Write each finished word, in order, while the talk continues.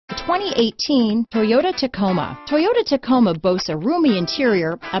2018 Toyota Tacoma. Toyota Tacoma boasts a roomy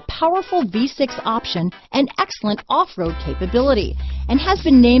interior, a powerful V6 option, and excellent off-road capability, and has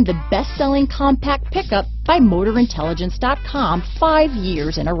been named the best-selling compact pickup by MotorIntelligence.com 5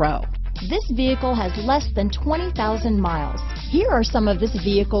 years in a row. This vehicle has less than 20,000 miles. Here are some of this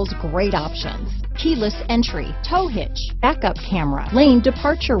vehicle's great options: keyless entry, tow hitch, backup camera, lane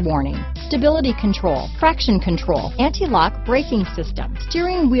departure warning, stability control, traction control, anti-lock braking system,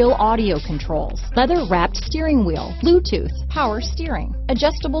 steering wheel audio controls, leather-wrapped steering wheel, Bluetooth, power steering,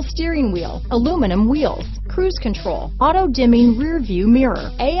 adjustable steering wheel, aluminum wheels, cruise control, auto-dimming rear view mirror,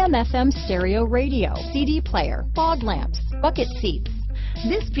 AM/FM stereo radio, CD player, fog lamps, bucket seats.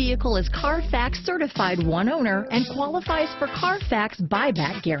 This vehicle is Carfax certified one owner and qualifies for Carfax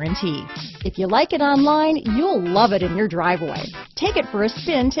buyback guarantee. If you like it online, you'll love it in your driveway. Take it for a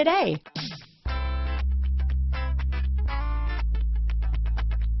spin today.